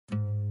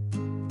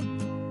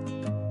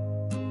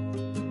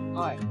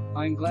Hi,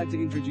 I am glad to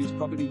introduce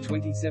property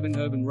 27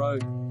 Ervin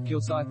Road,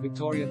 Kilsyth,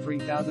 Victoria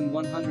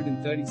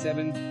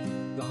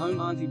 3137. The home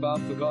Auntie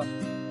Barb forgot,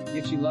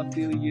 yet she loved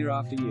dearly year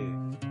after year.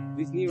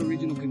 This near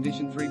original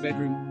condition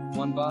 3-bedroom,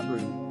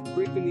 1-bathroom,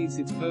 brick veneer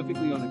sits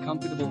perfectly on a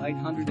comfortable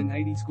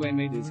 880 square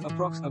meters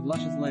approx of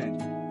luscious land.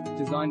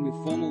 Designed with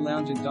formal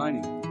lounge and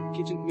dining,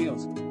 kitchen,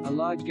 meals, a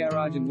large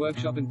garage and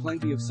workshop and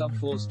plenty of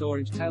subfloor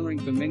storage tailoring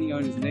for many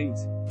owners'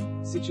 needs.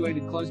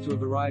 Situated close to a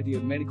variety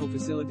of medical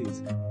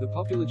facilities, the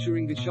popular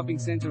Kilsyth VIC shopping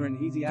centre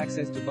and easy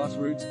access to bus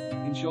routes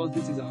ensures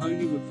this is a home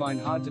you would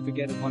find hard to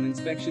forget upon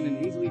inspection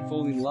and easily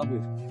fall in love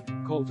with.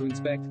 Call to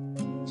inspect.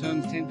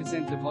 Terms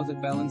 10% deposit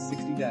balance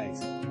 60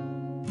 days.